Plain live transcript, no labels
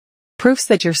proofs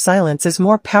that your silence is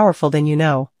more powerful than you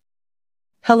know.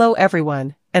 Hello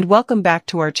everyone, and welcome back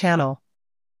to our channel.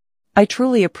 I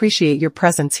truly appreciate your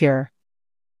presence here.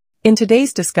 In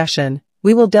today's discussion,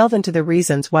 we will delve into the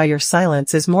reasons why your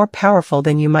silence is more powerful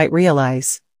than you might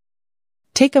realize.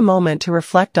 Take a moment to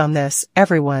reflect on this,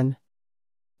 everyone.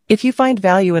 If you find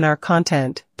value in our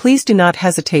content, please do not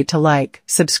hesitate to like,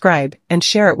 subscribe, and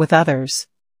share it with others.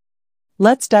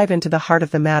 Let's dive into the heart of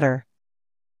the matter.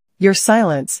 Your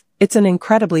silence, it's an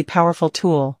incredibly powerful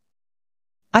tool.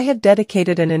 I have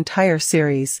dedicated an entire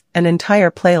series, an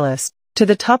entire playlist, to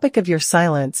the topic of your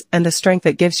silence and the strength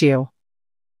it gives you.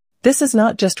 This is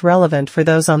not just relevant for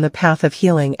those on the path of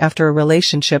healing after a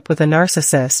relationship with a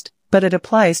narcissist, but it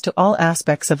applies to all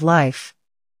aspects of life.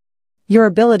 Your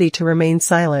ability to remain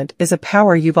silent is a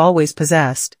power you've always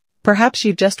possessed, perhaps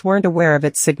you just weren't aware of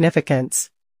its significance.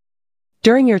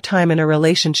 During your time in a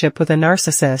relationship with a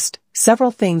narcissist,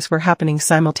 several things were happening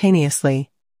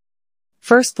simultaneously.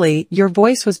 Firstly, your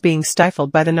voice was being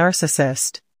stifled by the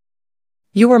narcissist.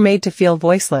 You were made to feel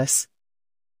voiceless.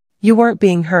 You weren't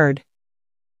being heard.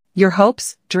 Your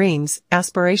hopes, dreams,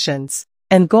 aspirations,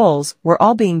 and goals were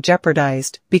all being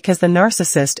jeopardized because the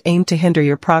narcissist aimed to hinder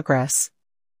your progress.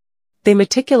 They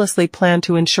meticulously planned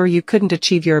to ensure you couldn't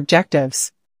achieve your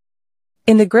objectives.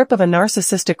 In the grip of a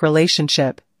narcissistic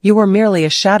relationship, you were merely a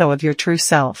shadow of your true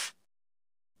self.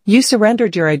 You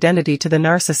surrendered your identity to the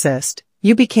narcissist,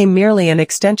 you became merely an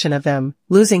extension of them,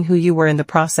 losing who you were in the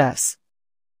process.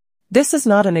 This is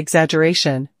not an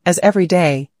exaggeration, as every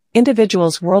day,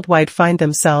 individuals worldwide find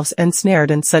themselves ensnared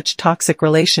in such toxic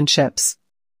relationships.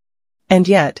 And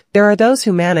yet, there are those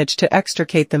who manage to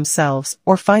extricate themselves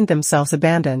or find themselves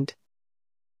abandoned.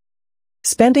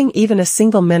 Spending even a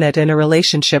single minute in a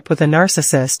relationship with a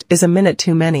narcissist is a minute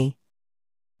too many.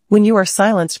 When you are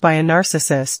silenced by a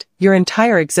narcissist, your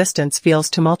entire existence feels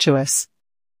tumultuous.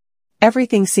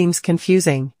 Everything seems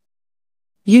confusing.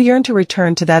 You yearn to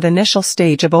return to that initial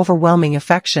stage of overwhelming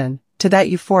affection, to that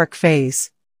euphoric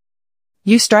phase.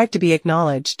 You strive to be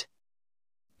acknowledged.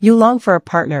 You long for a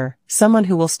partner, someone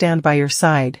who will stand by your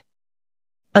side.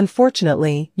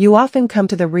 Unfortunately, you often come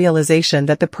to the realization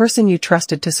that the person you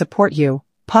trusted to support you,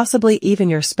 possibly even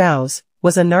your spouse,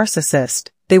 was a narcissist.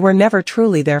 They were never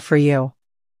truly there for you.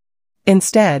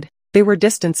 Instead, they were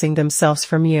distancing themselves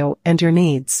from you and your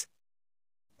needs.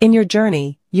 In your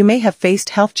journey, you may have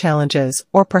faced health challenges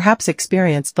or perhaps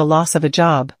experienced the loss of a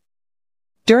job.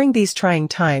 During these trying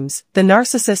times, the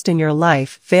narcissist in your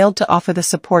life failed to offer the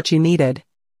support you needed.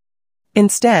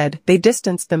 Instead, they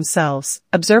distanced themselves,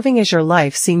 observing as your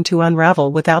life seemed to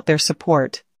unravel without their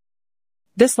support.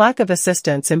 This lack of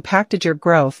assistance impacted your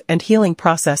growth and healing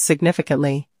process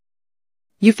significantly.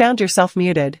 You found yourself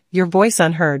muted, your voice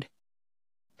unheard.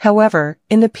 However,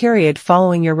 in the period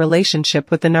following your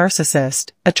relationship with the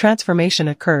narcissist, a transformation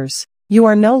occurs. You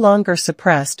are no longer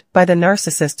suppressed by the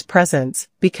narcissist's presence,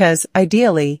 because,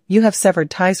 ideally, you have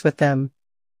severed ties with them.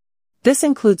 This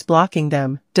includes blocking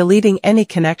them, deleting any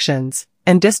connections,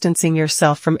 and distancing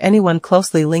yourself from anyone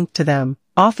closely linked to them,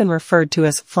 often referred to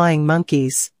as flying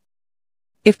monkeys.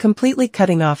 If completely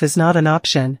cutting off is not an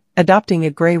option, adopting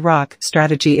a gray rock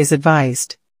strategy is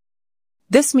advised.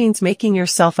 This means making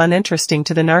yourself uninteresting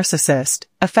to the narcissist,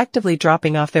 effectively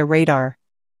dropping off their radar.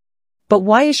 But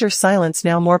why is your silence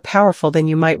now more powerful than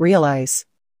you might realize?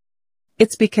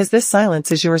 It's because this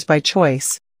silence is yours by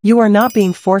choice. You are not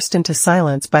being forced into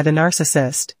silence by the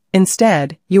narcissist.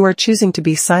 Instead, you are choosing to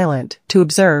be silent, to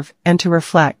observe, and to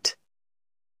reflect.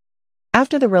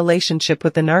 After the relationship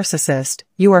with the narcissist,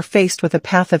 you are faced with a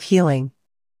path of healing.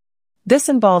 This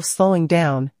involves slowing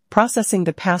down, processing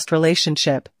the past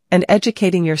relationship, and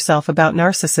educating yourself about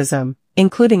narcissism,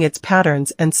 including its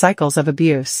patterns and cycles of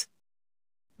abuse.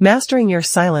 Mastering your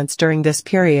silence during this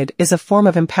period is a form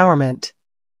of empowerment.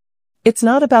 It's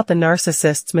not about the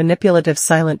narcissist's manipulative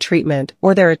silent treatment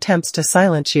or their attempts to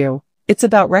silence you, it's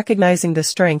about recognizing the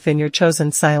strength in your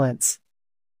chosen silence.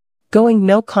 Going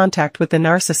no contact with the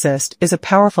narcissist is a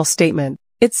powerful statement.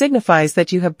 It signifies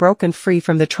that you have broken free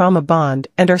from the trauma bond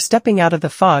and are stepping out of the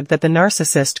fog that the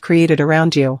narcissist created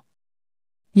around you.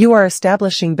 You are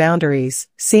establishing boundaries,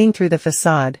 seeing through the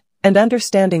facade, and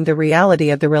understanding the reality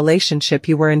of the relationship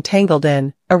you were entangled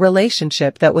in, a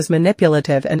relationship that was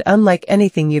manipulative and unlike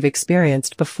anything you've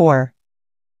experienced before.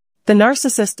 The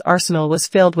narcissist's arsenal was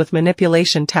filled with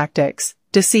manipulation tactics,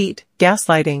 deceit,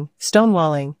 gaslighting,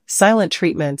 stonewalling, silent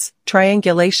treatments,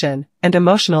 triangulation, and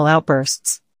emotional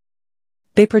outbursts.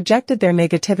 They projected their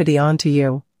negativity onto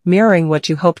you, mirroring what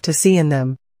you hoped to see in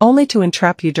them, only to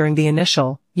entrap you during the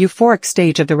initial, euphoric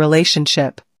stage of the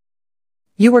relationship.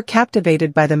 You were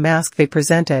captivated by the mask they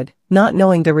presented, not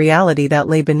knowing the reality that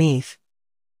lay beneath.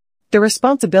 the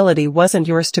responsibility wasn't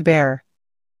yours to bear.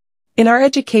 In our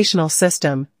educational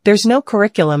system, there's no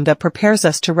curriculum that prepares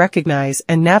us to recognize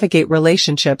and navigate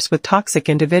relationships with toxic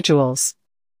individuals.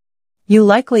 You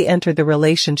likely entered the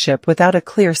relationship without a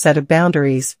clear set of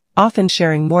boundaries, often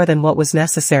sharing more than what was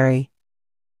necessary.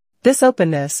 This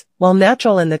openness, while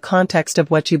natural in the context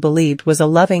of what you believed was a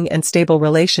loving and stable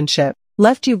relationship,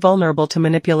 left you vulnerable to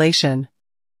manipulation.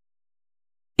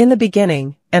 In the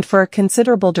beginning, and for a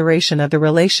considerable duration of the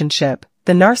relationship,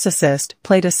 the narcissist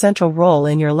played a central role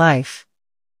in your life.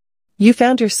 You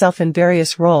found yourself in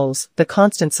various roles: the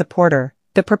constant supporter,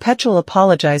 the perpetual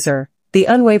apologizer, the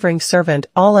unwavering servant,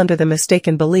 all under the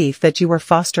mistaken belief that you were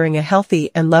fostering a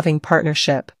healthy and loving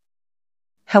partnership.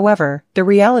 However, the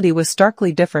reality was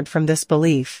starkly different from this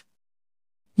belief.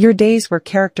 Your days were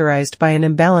characterized by an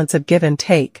imbalance of give and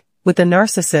take, with the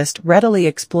narcissist readily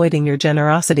exploiting your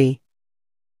generosity.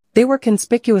 They were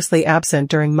conspicuously absent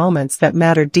during moments that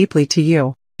mattered deeply to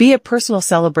you, be it personal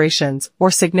celebrations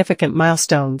or significant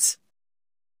milestones.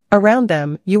 Around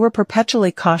them, you were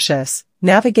perpetually cautious,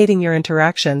 navigating your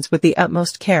interactions with the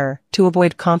utmost care to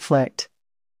avoid conflict.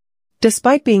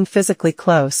 Despite being physically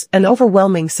close, an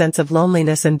overwhelming sense of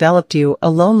loneliness enveloped you,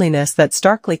 a loneliness that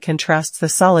starkly contrasts the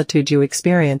solitude you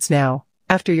experience now,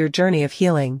 after your journey of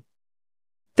healing.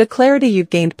 The clarity you've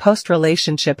gained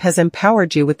post-relationship has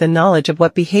empowered you with the knowledge of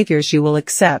what behaviors you will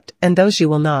accept and those you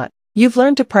will not. You've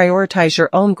learned to prioritize your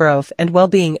own growth and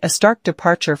well-being, a stark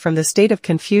departure from the state of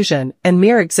confusion and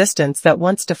mere existence that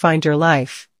once defined your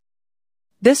life.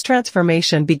 This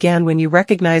transformation began when you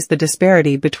recognized the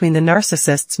disparity between the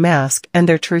narcissist's mask and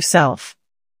their true self.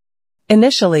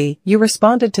 Initially, you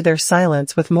responded to their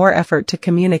silence with more effort to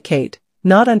communicate,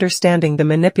 not understanding the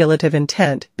manipulative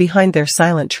intent behind their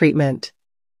silent treatment.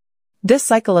 This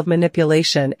cycle of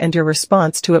manipulation and your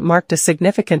response to it marked a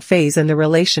significant phase in the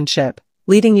relationship,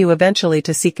 leading you eventually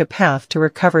to seek a path to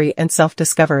recovery and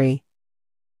self-discovery.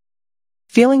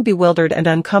 Feeling bewildered and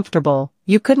uncomfortable,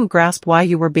 you couldn't grasp why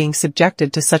you were being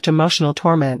subjected to such emotional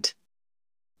torment.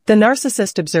 The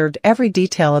narcissist observed every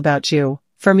detail about you,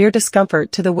 from your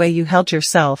discomfort to the way you held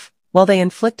yourself, while they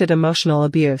inflicted emotional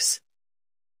abuse.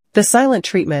 The silent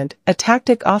treatment, a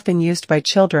tactic often used by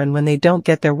children when they don't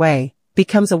get their way,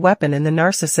 becomes a weapon in the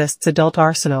narcissist's adult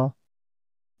arsenal.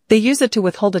 They use it to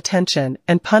withhold attention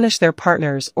and punish their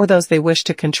partners or those they wish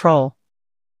to control.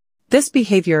 This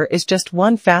behavior is just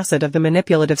one facet of the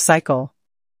manipulative cycle.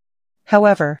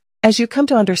 However, as you come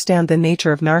to understand the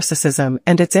nature of narcissism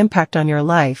and its impact on your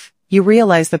life, you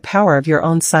realize the power of your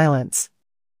own silence.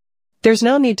 There's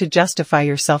no need to justify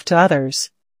yourself to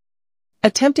others.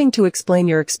 Attempting to explain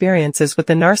your experiences with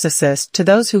the narcissist to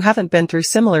those who haven't been through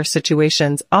similar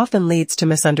situations often leads to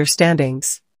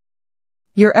misunderstandings.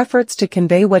 Your efforts to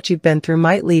convey what you've been through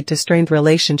might lead to strained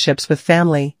relationships with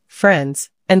family,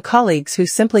 friends, and colleagues who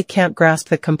simply can't grasp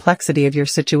the complexity of your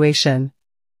situation.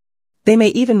 They may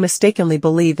even mistakenly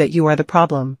believe that you are the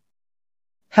problem.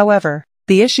 However,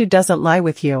 the issue doesn't lie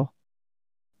with you.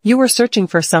 You were searching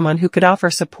for someone who could offer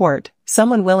support,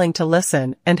 someone willing to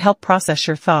listen and help process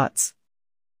your thoughts.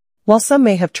 While some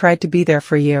may have tried to be there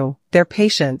for you, their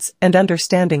patience and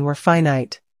understanding were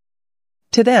finite.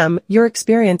 To them, your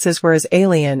experiences were as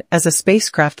alien as a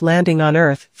spacecraft landing on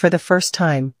Earth for the first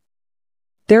time.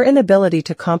 Their inability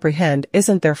to comprehend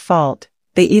isn't their fault.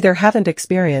 They either haven't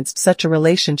experienced such a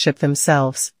relationship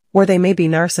themselves, or they may be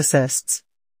narcissists.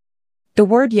 The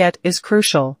word "yet" is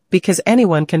crucial, because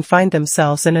anyone can find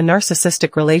themselves in a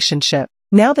narcissistic relationship.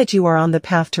 Now that you are on the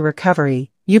path to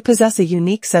recovery, you possess a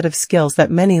unique set of skills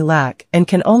that many lack and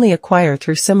can only acquire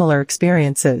through similar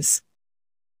experiences.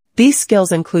 These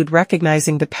skills include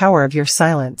recognizing the power of your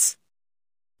silence.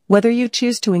 Whether you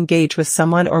choose to engage with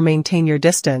someone or maintain your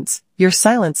distance, your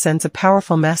silence sends a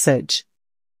powerful message.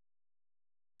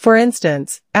 For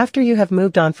instance, after you have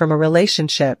moved on from a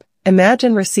relationship,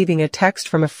 imagine receiving a text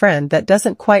from a friend that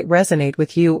doesn't quite resonate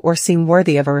with you or seem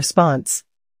worthy of a response.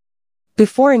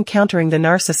 Before encountering the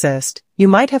narcissist, you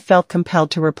might have felt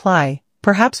compelled to reply,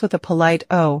 perhaps with a polite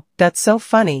 "oh, that's so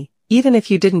funny," even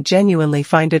if you didn't genuinely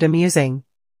find it amusing.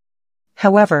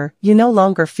 However, you no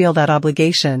longer feel that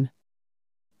obligation.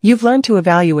 You've learned to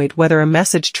evaluate whether a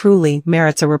message truly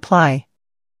merits a reply.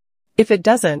 If it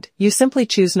doesn't, you simply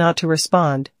choose not to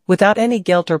respond, without any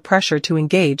guilt or pressure to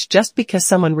engage just because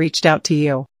someone reached out to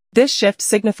you. This shift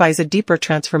signifies a deeper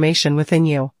transformation within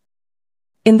you.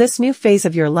 In this new phase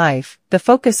of your life, the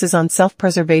focus is on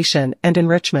self-preservation and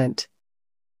enrichment.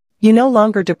 You no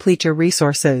longer deplete your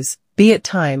resources, be it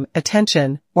time,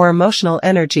 attention, or emotional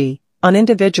energy, on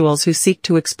individuals who seek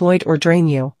to exploit or drain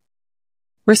you.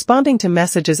 Responding to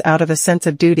messages out of a sense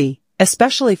of duty,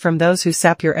 especially from those who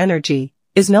sap your energy,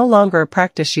 is no longer a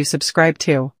practice you subscribe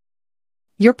to.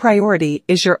 Your priority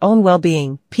is your own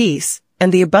well-being, peace,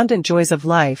 and the abundant joys of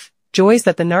life, joys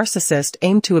that the narcissist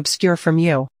aimed to obscure from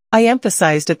you. I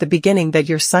emphasized at the beginning that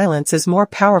your silence is more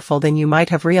powerful than you might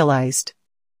have realized.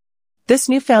 This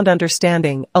newfound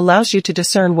understanding allows you to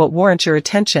discern what warrants your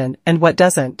attention and what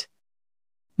doesn't.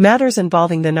 Matters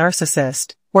involving the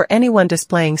narcissist, or anyone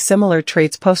displaying similar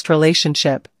traits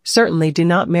post-relationship, certainly do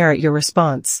not merit your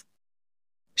response.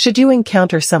 Should you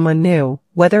encounter someone new,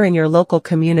 whether in your local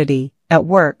community, at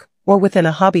work, or within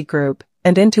a hobby group,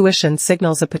 and intuition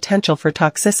signals a potential for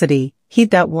toxicity,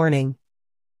 heed that warning.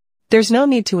 There's no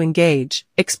need to engage,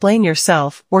 explain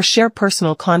yourself, or share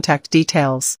personal contact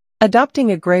details. Adopting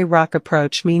a gray rock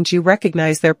approach means you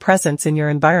recognize their presence in your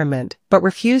environment, but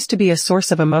refuse to be a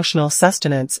source of emotional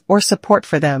sustenance or support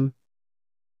for them.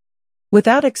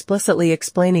 Without explicitly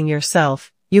explaining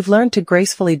yourself, you've learned to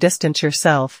gracefully distance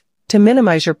yourself, to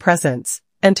minimize your presence,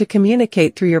 and to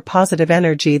communicate through your positive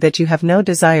energy that you have no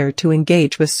desire to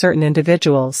engage with certain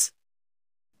individuals.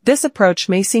 This approach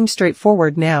may seem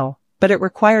straightforward now, but it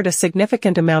required a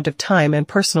significant amount of time and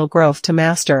personal growth to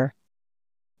master.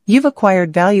 You've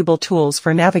acquired valuable tools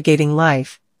for navigating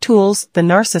life, tools the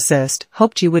narcissist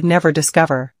hoped you would never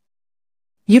discover.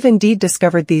 You've indeed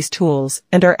discovered these tools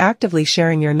and are actively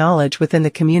sharing your knowledge within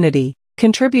the community,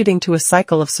 contributing to a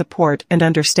cycle of support and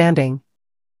understanding.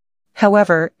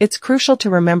 However, it's crucial to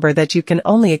remember that you can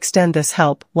only extend this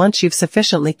help once you've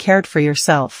sufficiently cared for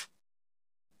yourself.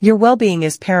 Your well-being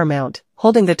is paramount,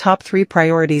 holding the top 3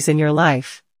 priorities in your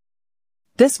life.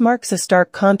 This marks a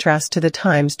stark contrast to the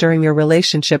times during your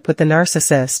relationship with the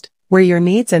narcissist, where your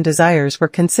needs and desires were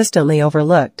consistently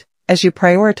overlooked, as you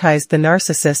prioritized the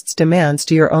narcissist's demands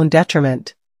to your own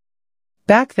detriment.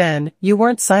 Back then, you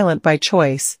weren't silent by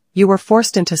choice, you were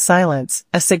forced into silence,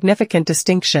 a significant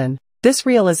distinction. This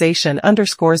realization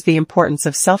underscores the importance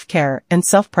of self-care and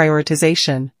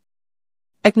self-prioritization.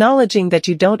 Acknowledging that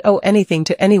you don't owe anything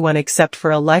to anyone except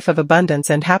for a life of abundance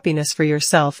and happiness for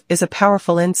yourself is a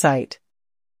powerful insight.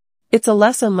 It's a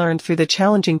lesson learned through the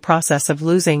challenging process of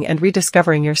losing and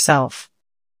rediscovering yourself.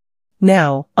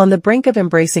 Now, on the brink of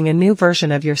embracing a new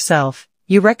version of yourself,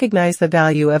 you recognize the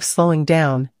value of slowing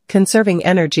down, conserving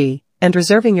energy, and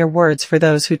reserving your words for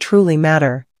those who truly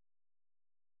matter.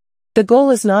 The goal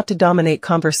is not to dominate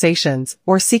conversations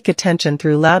or seek attention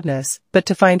through loudness, but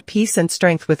to find peace and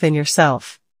strength within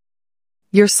yourself.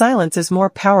 Your silence is more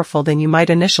powerful than you might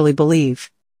initially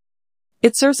believe.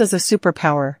 It serves as a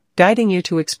superpower, guiding you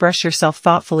to express yourself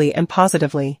thoughtfully and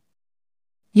positively.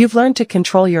 You've learned to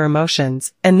control your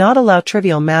emotions and not allow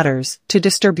trivial matters to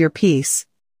disturb your peace.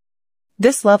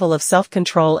 This level of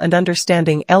self-control and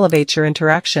understanding elevates your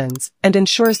interactions and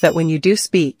ensures that when you do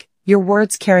speak, your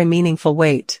words carry meaningful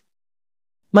weight.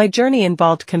 My journey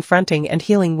involved confronting and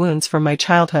healing wounds from my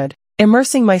childhood,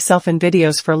 immersing myself in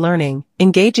videos for learning,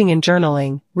 engaging in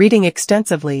journaling, reading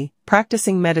extensively,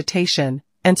 practicing meditation,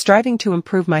 and striving to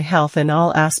improve my health in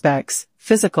all aspects,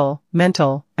 physical,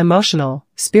 mental, emotional,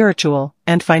 spiritual,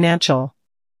 and financial.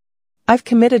 I've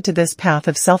committed to this path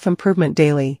of self-improvement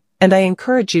daily, and I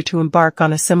encourage you to embark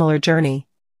on a similar journey.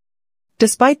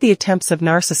 Despite the attempts of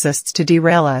narcissists to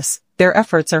derail us, their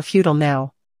efforts are futile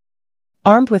now.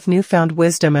 Armed with newfound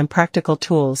wisdom and practical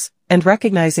tools, and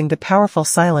recognizing the powerful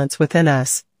silence within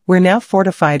us, we're now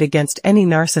fortified against any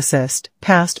narcissist,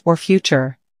 past or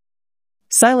future.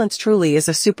 Silence truly is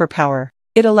a superpower.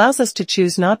 It allows us to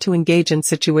choose not to engage in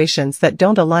situations that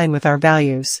don't align with our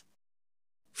values.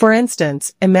 For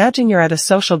instance, imagine you're at a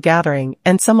social gathering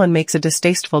and someone makes a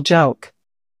distasteful joke.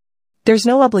 There's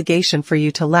no obligation for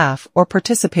you to laugh or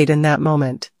participate in that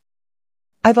moment.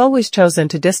 I've always chosen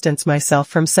to distance myself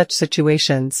from such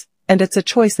situations, and it's a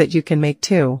choice that you can make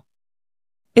too.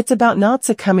 It's about not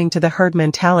succumbing to the herd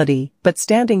mentality, but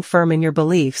standing firm in your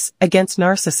beliefs against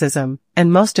narcissism,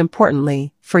 and most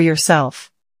importantly, for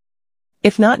yourself.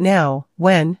 If not now,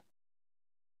 when?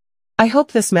 I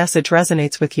hope this message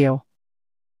resonates with you.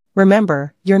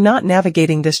 Remember, you're not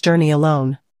navigating this journey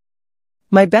alone.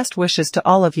 My best wishes to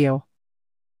all of you.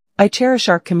 I cherish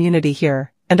our community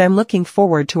here, and I'm looking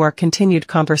forward to our continued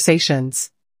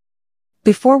conversations.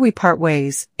 Before we part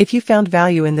ways, if you found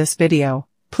value in this video,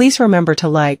 please remember to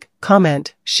like,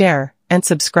 comment, share, and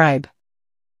subscribe.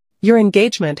 Your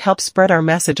engagement helps spread our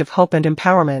message of hope and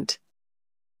empowerment.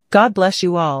 God bless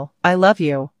you all, I love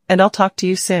you, and I'll talk to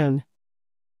you soon.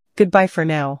 Goodbye for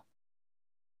now.